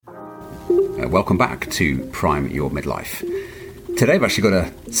Welcome back to Prime Your Midlife. Today I've actually got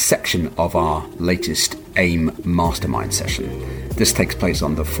a section of our latest AIM Mastermind session. This takes place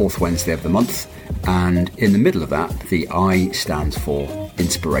on the fourth Wednesday of the month, and in the middle of that, the I stands for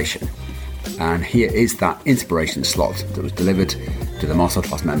inspiration. And here is that inspiration slot that was delivered to the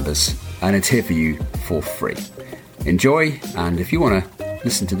Masterclass members, and it's here for you for free. Enjoy, and if you want to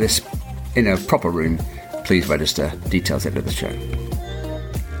listen to this in a proper room, please register. Details at the show.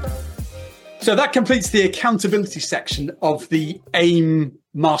 So that completes the accountability section of the AIM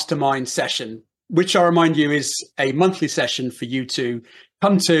Mastermind session, which I remind you is a monthly session for you to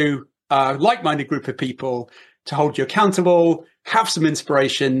come to a like-minded group of people to hold you accountable, have some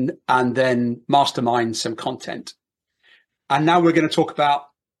inspiration, and then mastermind some content. And now we're going to talk about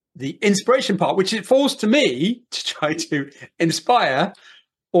the inspiration part, which it falls to me to try to inspire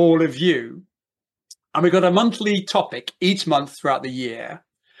all of you. And we've got a monthly topic each month throughout the year.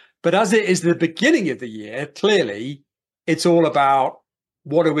 But as it is the beginning of the year, clearly, it's all about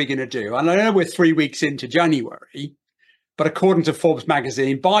what are we going to do? And I know we're 3 weeks into January, but according to Forbes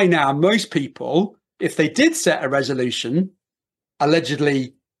magazine, by now, most people, if they did set a resolution,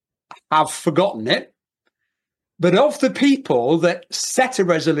 allegedly have forgotten it. But of the people that set a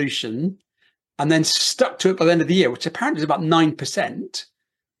resolution and then stuck to it by the end of the year, which apparently is about 9%,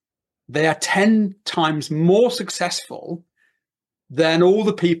 they are 10 times more successful than all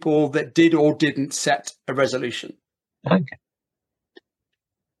the people that did or didn't set a resolution. Okay.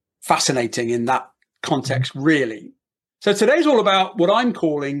 Fascinating in that context, really. So today's all about what I'm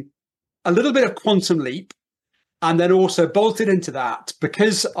calling a little bit of quantum leap, and then also bolted into that,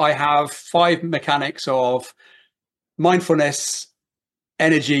 because I have 5 mechanics of mindfulness,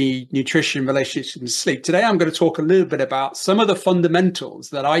 energy, nutrition, relationships, and sleep. Today, I'm going to talk a little bit about some of the fundamentals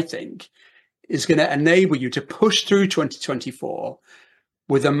that I think is going to enable you to push through 2024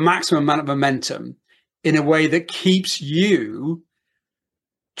 with a maximum amount of momentum in a way that keeps you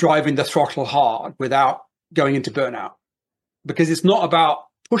driving the throttle hard without going into burnout. Because it's not about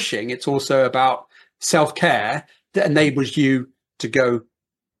pushing, it's also about self-care that enables you to go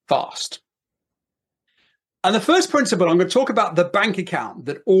fast. And the first principle, I'm going to talk about the bank account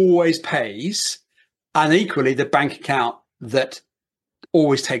that always pays, and equally the bank account that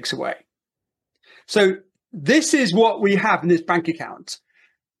always takes away. So this is what we have in this bank account.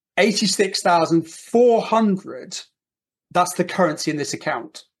 86,400. That's the currency in this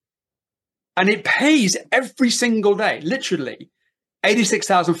account. And it pays every single day, literally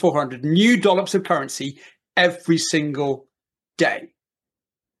 86,400 new dollops of currency every single day.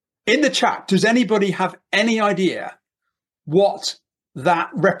 In the chat, does anybody have any idea what that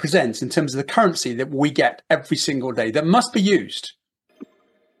represents in terms of the currency that we get every single day that must be used?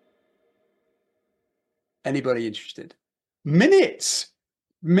 Anybody interested? Minutes.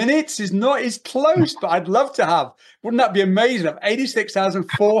 Minutes is close, but I'd love to have. Wouldn't that be amazing? Of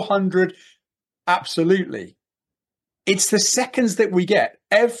 86,400, absolutely. It's the seconds that we get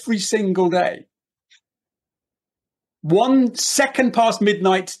every single day. 1 second past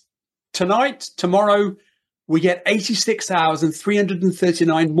midnight tonight, tomorrow, we get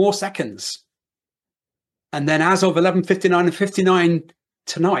 86,339 more seconds. And then as of 11:59 and 59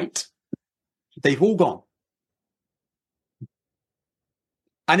 tonight, they've all gone.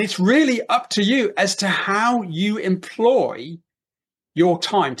 And it's really up to you as to how you employ your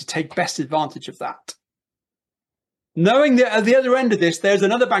time to take best advantage of that. Knowing that at the other end of this, there's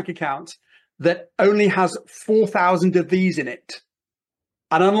another bank account that only has 4,000 of these in it.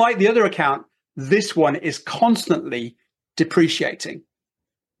 And unlike the other account, this one is constantly depreciating.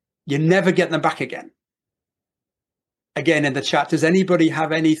 You never get them back again. Again, in the chat, does anybody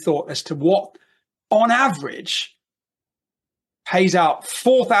have any thought as to what, on average, pays out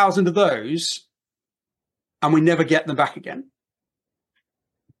 4,000 of those and we never get them back again?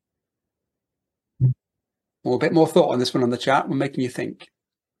 Well, a bit more thought on this one on the chat. We're making you think.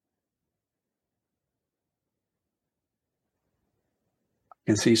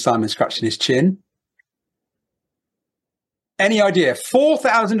 You can see Simon scratching his chin. Any idea?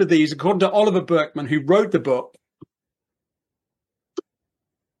 4,000 of these, according to Oliver Burkeman, who wrote the book.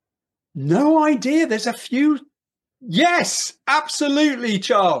 No idea. There's a few. Yes, absolutely,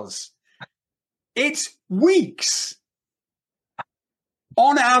 Charles. It's weeks.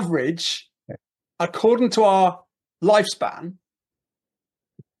 On average, according to our lifespan,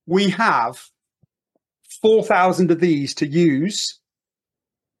 we have 4,000 of these to use,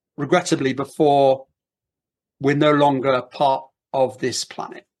 regrettably, before we're no longer part of this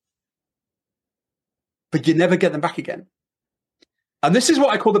planet. But you never get them back again. And this is what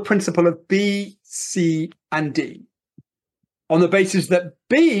I call the principle of B, C, and D. on the basis that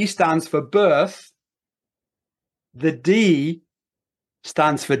B stands for birth, the D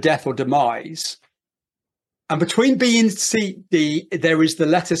stands for death or demise. And between B and D, there is the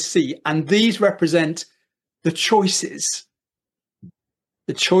letter C. And these represent the choices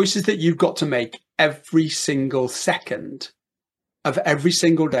that you've got to make every single second of every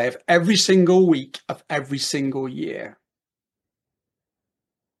single day, of every single week, of every single year.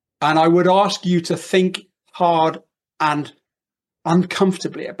 And I would ask you to think hard and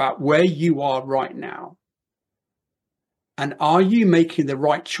uncomfortably about where you are right now. And are you making the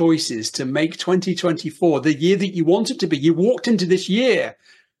right choices to make 2024 the year that you want it to be? You walked into this year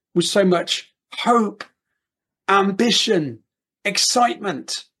with so much hope, ambition,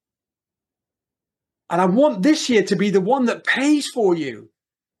 excitement. And I want this year to be the one that pays for you.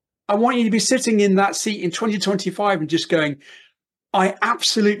 I want you to be sitting in that seat in 2025 and just going, I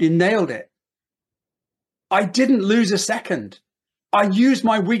absolutely nailed it. I didn't lose a second. I used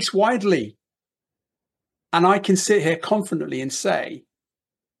my weeks widely. And I can sit here confidently and say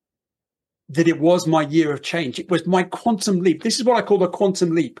that it was my year of change. It was my quantum leap. This is what I call the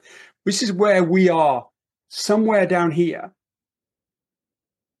quantum leap. This is where we are somewhere down here.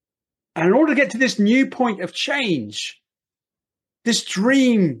 And in order to get to this new point of change, this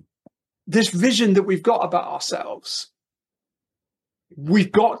dream, this vision that we've got about ourselves,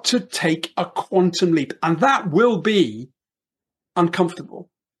 we've got to take a quantum leap. And that will be uncomfortable.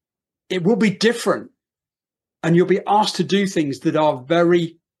 It will be different. And you'll be asked to do things that are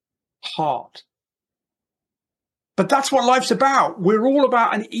very hard. But that's what life's about. We're all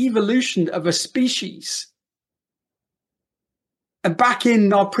about an evolution of a species. And back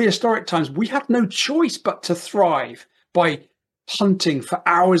in our prehistoric times, we had no choice but to thrive by hunting for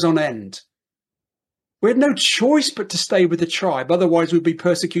hours on end. We had no choice but to stay with the tribe. Otherwise, we'd be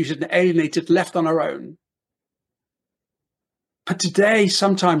persecuted and alienated, left on our own. But today,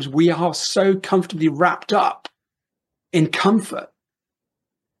 sometimes we are so comfortably wrapped up in comfort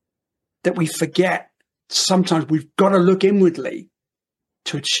that we forget sometimes we've got to look inwardly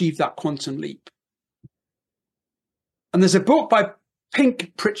to achieve that quantum leap. And there's a book by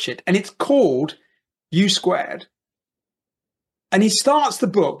Pink Pritchett, and it's called U Squared. And he starts the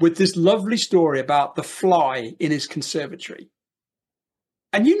book with this lovely story about the fly in his conservatory.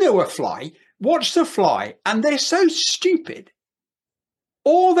 And you know a fly, watch the fly, and they're so stupid.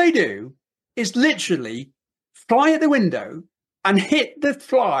 All they do is literally fly at the window and hit the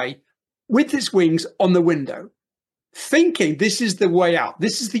fly with its wings on the window, thinking this is the way out.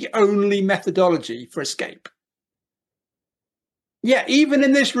 This is the only methodology for escape. Yeah, even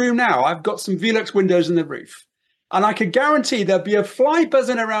in this room now, I've got some Velux windows in the roof, and I can guarantee there'll be a fly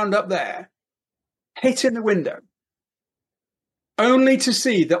buzzing around up there, hitting the window, only to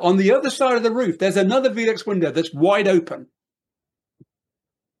see that on the other side of the roof, there's another Velux window that's wide open.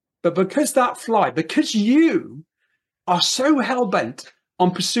 But because you are so hell-bent on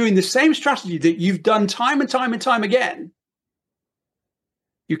pursuing the same strategy that you've done time and time and time again,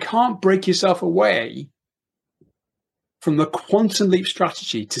 you can't break yourself away from the quantum leap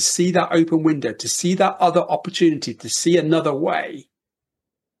strategy to see that open window, to see that other opportunity, to see another way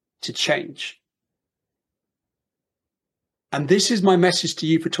to change. And this is my message to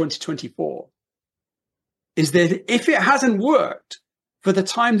you for 2024, is that if it hasn't worked for the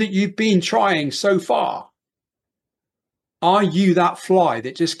time that you've been trying so far, are you that fly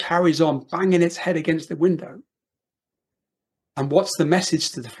that just carries on banging its head against the window? And what's the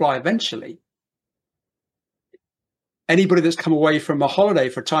message to the fly eventually? Anybody that's come away from a holiday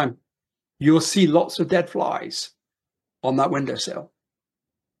for a time, you'll see lots of dead flies on that windowsill.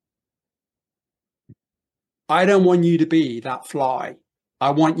 I don't want you to be that fly. I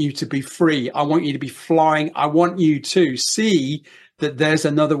want you to be free. I want you to be flying. I want you to see that there's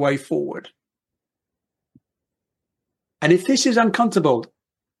another way forward. And if this is uncomfortable,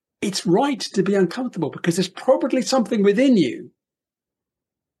 it's right to be uncomfortable, because there's probably something within you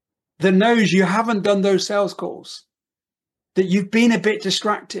that knows you haven't done those sales calls, that you've been a bit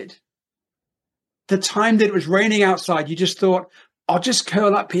distracted. The time that it was raining outside, you just thought, I'll just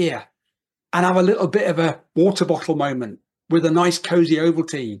curl up here and have a little bit of a water bottle moment with a nice cozy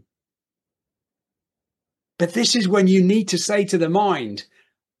Ovaltine. But this is when you need to say to the mind,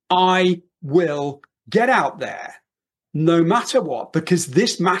 I will get out there no matter what, because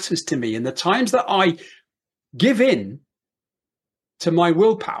this matters to me. And the times that I give in to my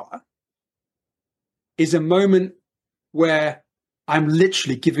willpower is a moment where I'm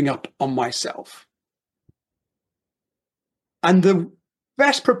literally giving up on myself. And the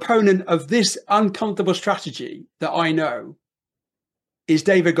best proponent of this uncomfortable strategy that I know is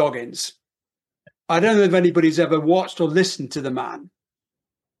David Goggins. I don't know if anybody's ever watched or listened to the man,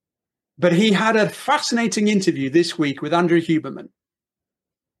 but he had a fascinating interview this week with Andrew Huberman.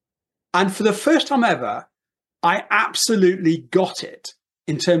 And for the first time ever, I absolutely got it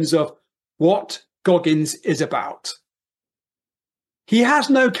in terms of what Goggins is about. He has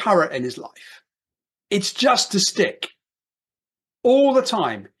no carrot in his life. It's just a stick. All the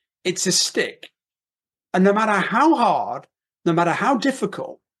time, it's a stick. And no matter how hard, no matter how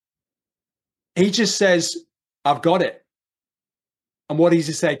difficult, he just says, I've got it. And what does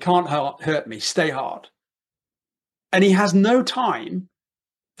he say? Can't hurt me. Stay hard. And he has no time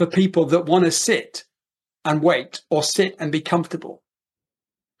for people that want to sit and wait or sit and be comfortable.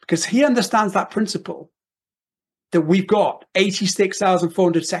 Because he understands that principle that we've got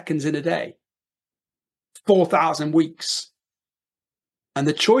 86,400 seconds in a day, 4,000 weeks. And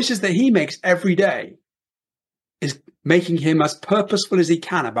the choices that he makes every day is making him as purposeful as he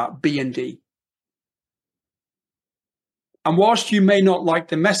can about B and D. And whilst you may not like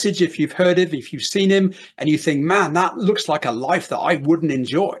the message, if you've heard it, if you've seen him, and you think, man, that looks like a life that I wouldn't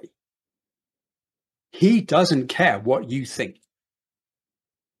enjoy, he doesn't care what you think.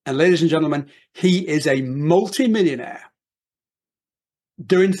 And ladies and gentlemen, he is a multi-millionaire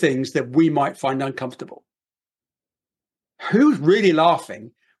doing things that we might find uncomfortable. Who's really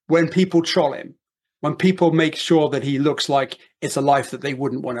laughing when people troll him, when people make sure that he looks like it's a life that they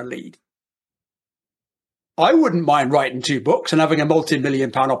wouldn't want to lead? I wouldn't mind writing 2 books and having a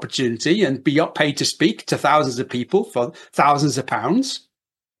multi-million-pound opportunity and be paid to speak to thousands of people for thousands of pounds.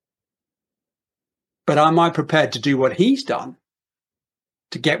 But am I prepared to do what he's done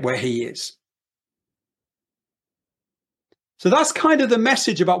to get where he is? So that's kind of the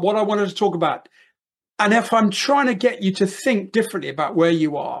message about what I wanted to talk about. And if I'm trying to get you to think differently about where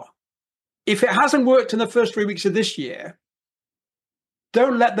you are, if it hasn't worked in the first 3 weeks of this year,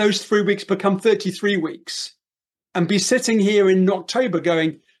 don't let those 3 weeks become 33 weeks and be sitting here in October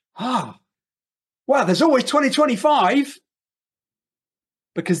going, wow, there's always 2025.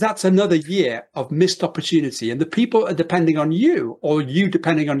 Because that's another year of missed opportunity. And the people are depending on you, or you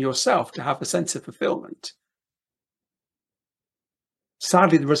depending on yourself, to have a sense of fulfillment.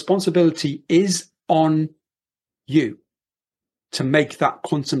 Sadly, the responsibility is on you to make that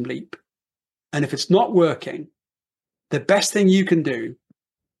quantum leap. And if it's not working, the best thing you can do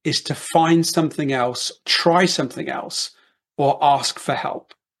is to find something else, try something else, or ask for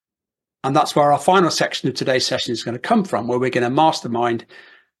help. And that's where our final section of today's session is going to come from, where we're going to mastermind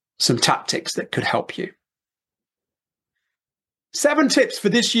some tactics that could help you. 7 tips for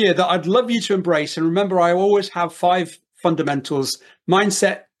this year that I'd love you to embrace. And remember, I always have 5 fundamentals: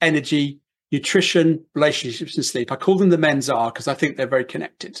 mindset, energy, nutrition, relationships, and sleep. I call them the men's R because I think they're very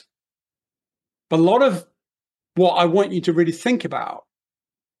connected. But a lot of what I want you to really think about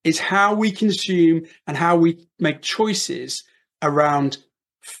is how we consume and how we make choices around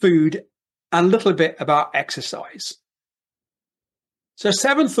food, and a little bit about exercise. So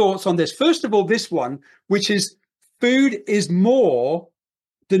 7 thoughts on this. First of all, this one, which is food is more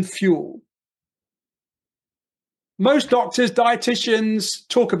than fuel. Most doctors, dietitians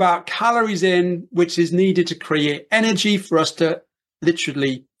talk about calories in, which is needed to create energy for us to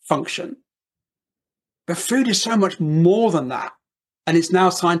literally function. But food is so much more than that. And it's now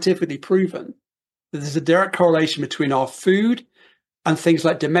scientifically proven that there's a direct correlation between our food and things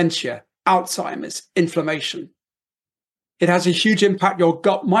like dementia, Alzheimer's, inflammation. It has a huge impact on your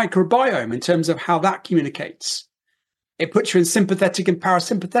gut microbiome in terms of how that communicates. It puts you in sympathetic and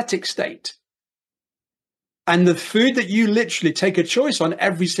parasympathetic state. And the food that you literally take a choice on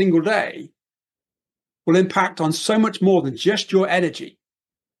every single day will impact on so much more than just your energy,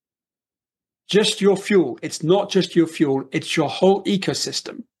 just your fuel. It's not just your fuel, it's your whole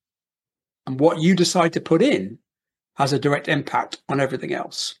ecosystem. And what you decide to put in has a direct impact on everything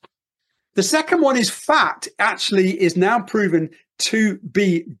else. The second one is fat actually is now proven to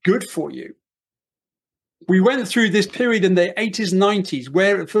be good for you. We went through this period in the 80s, 90s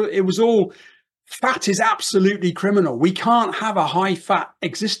where it was all fat is absolutely criminal. We can't have a high fat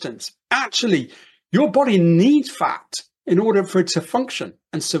existence. Actually, your body needs fat in order for it to function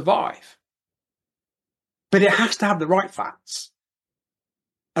and survive. But it has to have the right fats.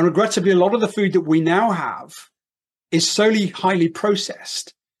 And regrettably, a lot of the food that we now have is solely highly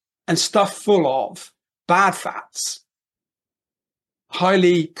processed and stuffed full of bad fats,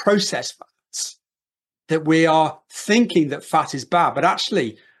 highly processed fats, that we are thinking that fat is bad, but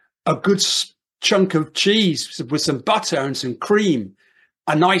actually a good chunk of cheese with some butter and some cream,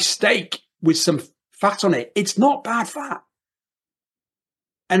 a nice steak with some fat on it, it's not bad fat.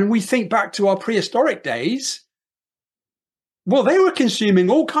 And we think back to our prehistoric days, Well, they were consuming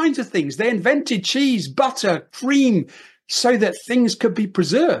all kinds of things. They invented cheese, butter, cream, so that things could be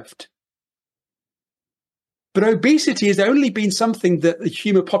preserved. But obesity has only been something that the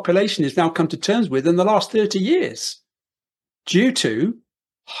human population has now come to terms with in the last 30 years due to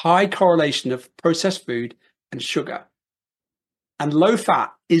high correlation of processed food and sugar. And low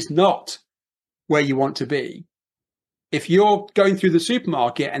fat is not where you want to be. If you're going through the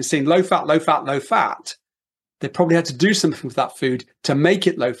supermarket and seeing low fat, low fat, low fat, they probably had to do something with that food to make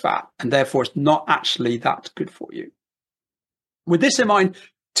it low fat, and therefore it's not actually that good for you. With this in mind,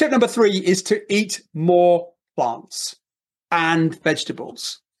 tip number 3 is to eat more plants and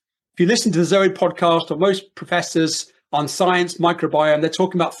vegetables. If you listen to the Zoe podcast or most professors on science, microbiome, they're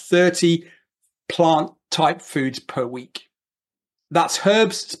talking about 30 plant type foods per week. That's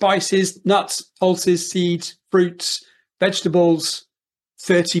herbs, spices, nuts, pulses, seeds, fruits, vegetables,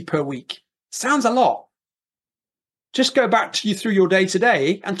 30 per week. Sounds a lot. Just go back to you through your day to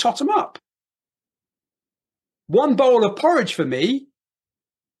day and tot them up. One bowl of porridge for me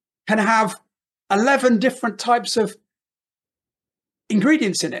can have 11 different types of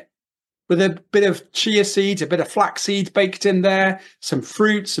ingredients in it, with a bit of chia seeds, a bit of flax seeds baked in there, some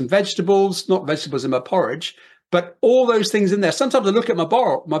fruits, some vegetables, not vegetables in my porridge, but all those things in there. Sometimes I look at my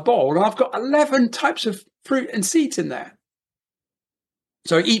bowl and I've got 11 types of fruit and seeds in there.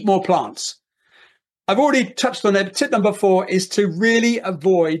 So eat more plants. I've already touched on it. Tip number 4 is to really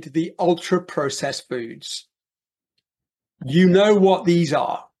avoid the ultra processed foods. You know what these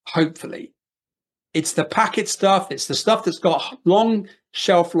are, hopefully. It's the packet stuff. It's the stuff that's got long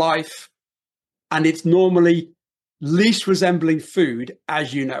shelf life, and it's normally least resembling food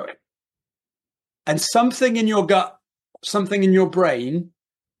as you know it. And something in your gut, something in your brain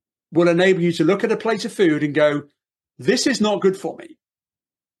will enable you to look at a plate of food and go, this is not good for me.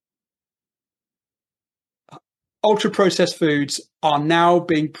 Ultra-processed foods are now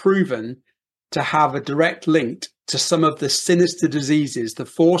being proven to have a direct link to some of the sinister diseases, the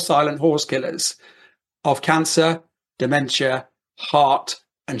 4 silent horse killers of cancer, dementia, heart,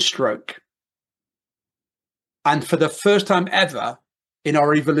 and stroke. And for the first time ever in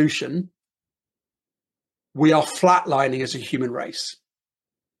our evolution, we are flatlining as a human race.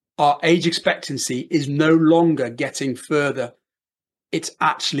 Our age expectancy is no longer getting further. It's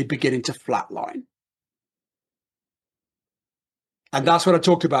actually beginning to flatline. And that's what I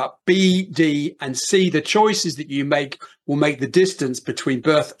talked about. B, D, and C. The choices that you make will make the distance between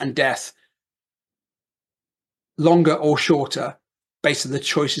birth and death longer or shorter based on the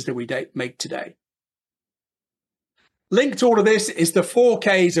choices that we make today. Linked to all of this is the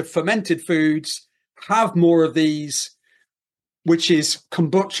 4Ks of fermented foods. Have more of these, which is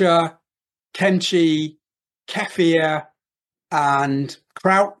kombucha, kimchi, kefir, and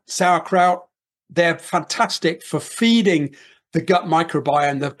sauerkraut. They're fantastic for feeding the gut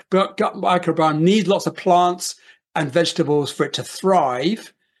microbiome. The gut microbiome needs lots of plants and vegetables for it to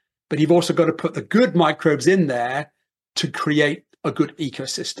thrive, but you've also got to put the good microbes in there to create a good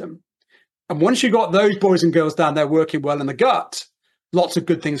ecosystem. And once you've got those boys and girls down there working well in the gut, lots of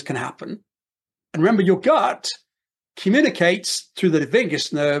good things can happen. And remember, your gut communicates through the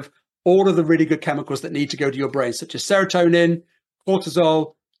vagus nerve all of the really good chemicals that need to go to your brain, such as serotonin,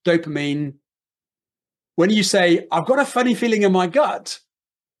 cortisol, dopamine. When you say, I've got a funny feeling in my gut,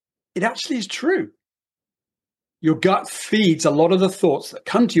 it actually is true. Your gut feeds a lot of the thoughts that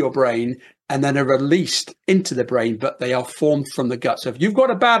come to your brain and then are released into the brain, but they are formed from the gut. So if you've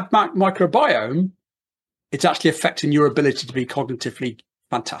got a bad microbiome, it's actually affecting your ability to be cognitively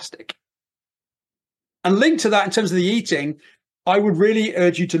fantastic. And linked to that in terms of the eating, I would really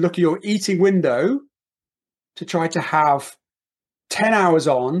urge you to look at your eating window to try to have 10 hours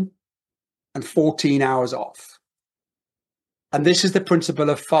on and 14 hours off. And this is the principle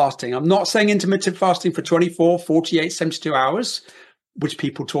of fasting. I'm not saying intermittent fasting for 24, 48, 72 hours, which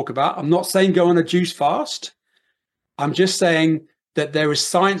people talk about. I'm not saying go on a juice fast. I'm just saying that there is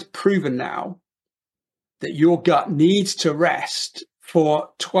science proven now that your gut needs to rest for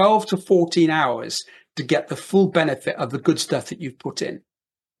 12 to 14 hours to get the full benefit of the good stuff that you've put in.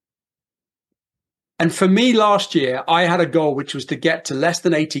 And for me last year, I had a goal which was to get to less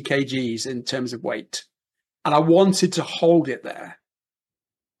than 80 kgs in terms of weight. And I wanted to hold it there.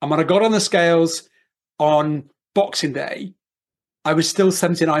 And when I got on the scales on Boxing Day, I was still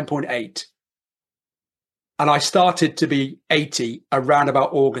 79.8. And I started to be 80 around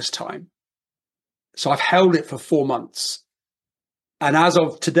about August time. So I've held it for 4 months. And as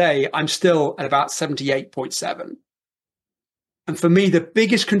of today, I'm still at about 78.7. And for me, the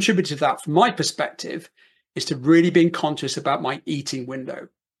biggest contributor to that, from my perspective, is to really being conscious about my eating window.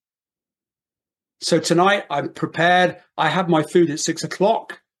 So tonight I'm prepared. I have my food at 6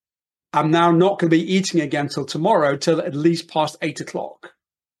 o'clock. I'm now not going to be eating again till tomorrow, till at least past 8 o'clock.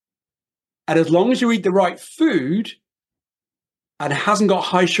 And as long as you eat the right food and it hasn't got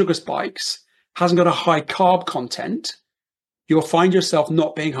high sugar spikes, hasn't got a high carb content, you'll find yourself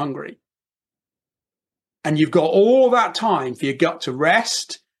not being hungry. And you've got all that time for your gut to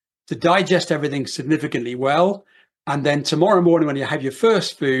rest, to digest everything significantly well. And then tomorrow morning, when you have your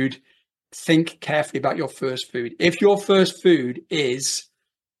first food, think carefully about your first food. If your first food is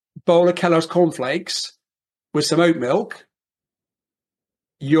a bowl of Kellogg's cornflakes with some oat milk,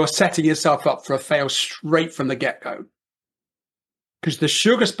 you're setting yourself up for a fail straight from the get-go. Because the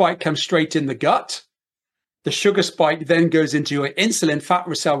sugar spike comes straight in the gut. The sugar spike then goes into your insulin fat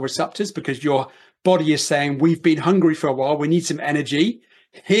cell receptors because your body is saying, we've been hungry for a while, we need some energy.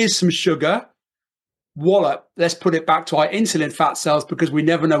 Here's some sugar. Wallop, let's put it back to our insulin fat cells because we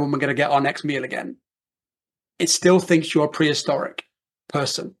never know when we're going to get our next meal again. It still thinks you're a prehistoric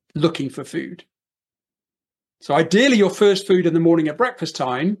person looking for food. So ideally, your first food in the morning at breakfast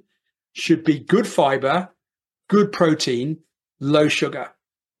time should be good fiber, good protein, low sugar.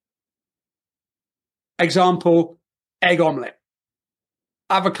 Example, egg omelette,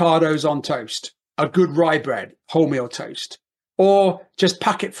 avocados on toast, a good rye bread, wholemeal toast, or just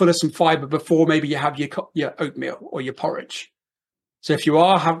pack it full of some fiber before maybe you have your oatmeal or your porridge. So if you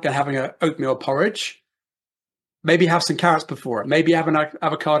are having an oatmeal porridge, maybe have some carrots before it, maybe have an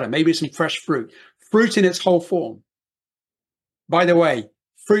avocado, maybe some fresh fruit. Fruit in its whole form. By the way,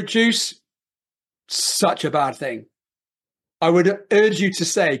 fruit juice, such a bad thing. I would urge you to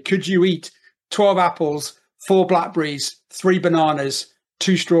say, could you eat 12 apples, 4 blackberries, 3 bananas,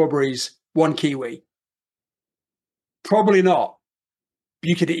 2 strawberries, 1 kiwi? Probably not.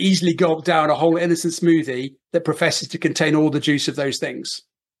 You could easily gulp down a whole innocent smoothie that professes to contain all the juice of those things.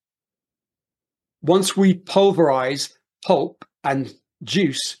 Once we pulverize pulp and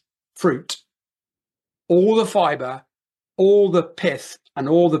juice fruit, all the fiber, all the pith, and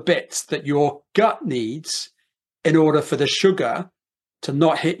all the bits that your gut needs in order for the sugar to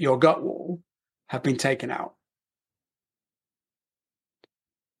not hit your gut wall have been taken out.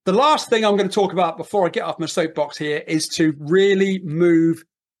 The last thing I'm going to talk about before I get off my soapbox here is to really move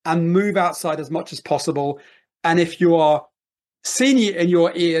outside as much as possible. And if you are senior in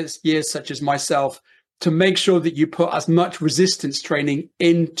your years such as myself, to make sure that you put as much resistance training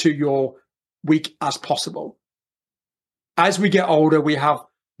into your week as possible. As we get older, we have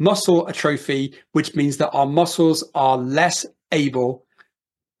muscle atrophy, which means that our muscles are less able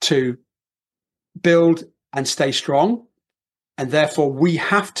to build and stay strong. And therefore, we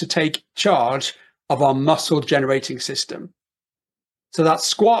have to take charge of our muscle generating system. So that's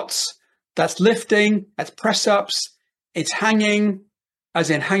squats, that's lifting, that's press ups, it's hanging, as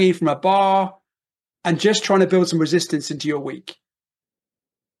in hanging from a bar, and just trying to build some resistance into your week.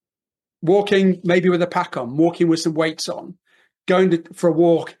 Walking, maybe with a pack on, walking with some weights on, going for a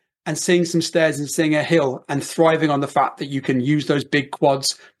walk and seeing some stairs and seeing a hill and thriving on the fact that you can use those big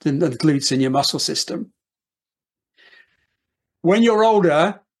quads and the glutes in your muscle system. When you're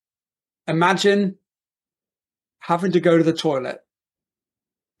older, imagine having to go to the toilet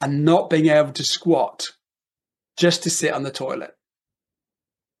and not being able to squat just to sit on the toilet.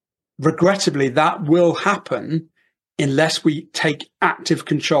 Regrettably, that will happen unless we take active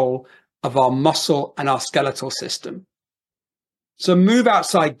control of our muscle and our skeletal system. So move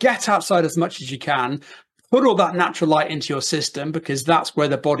outside, get outside as much as you can, put all that natural light into your system because that's where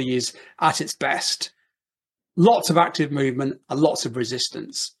the body is at its best. Lots of active movement and lots of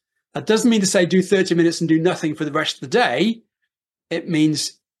resistance. That doesn't mean to say do 30 minutes and do nothing for the rest of the day. It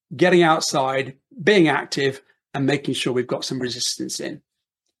means getting outside, being active, and making sure we've got some resistance in.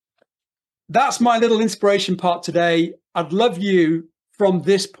 That's my little inspiration part today. I'd love you from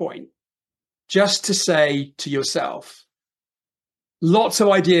this point just to say to yourself, lots of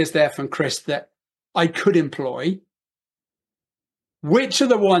ideas there from Chris that I could employ. Which are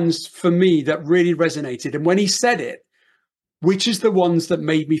the ones for me that really resonated? And when he said it, which is the ones that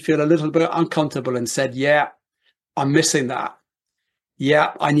made me feel a little bit uncomfortable and said, yeah, I'm missing that.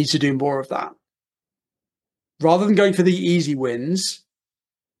 Yeah, I need to do more of that. Rather than going for the easy wins,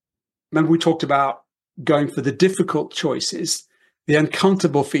 remember we talked about going for the difficult choices, the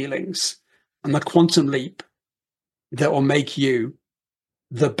uncomfortable feelings, and the quantum leap that will make you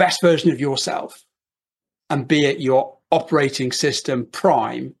the best version of yourself and be at your operating system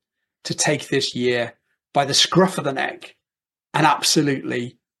prime to take this year by the scruff of the neck and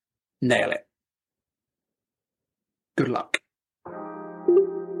absolutely nail it. Good luck.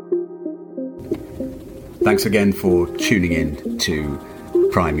 Thanks again for tuning in to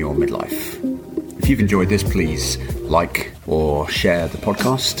Prime Your Midlife. you've enjoyed this, please like or share the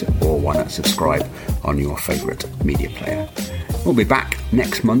podcast, or why not subscribe on your favourite media player. We'll be back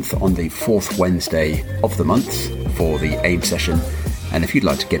next month on the fourth Wednesday of the month for the AIM session. And if you'd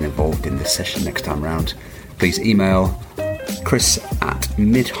like to get involved in this session next time round, please email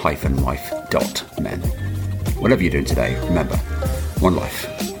chris@mid-life.men. Whatever you're doing today, remember, one life,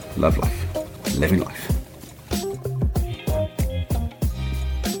 love life, living life.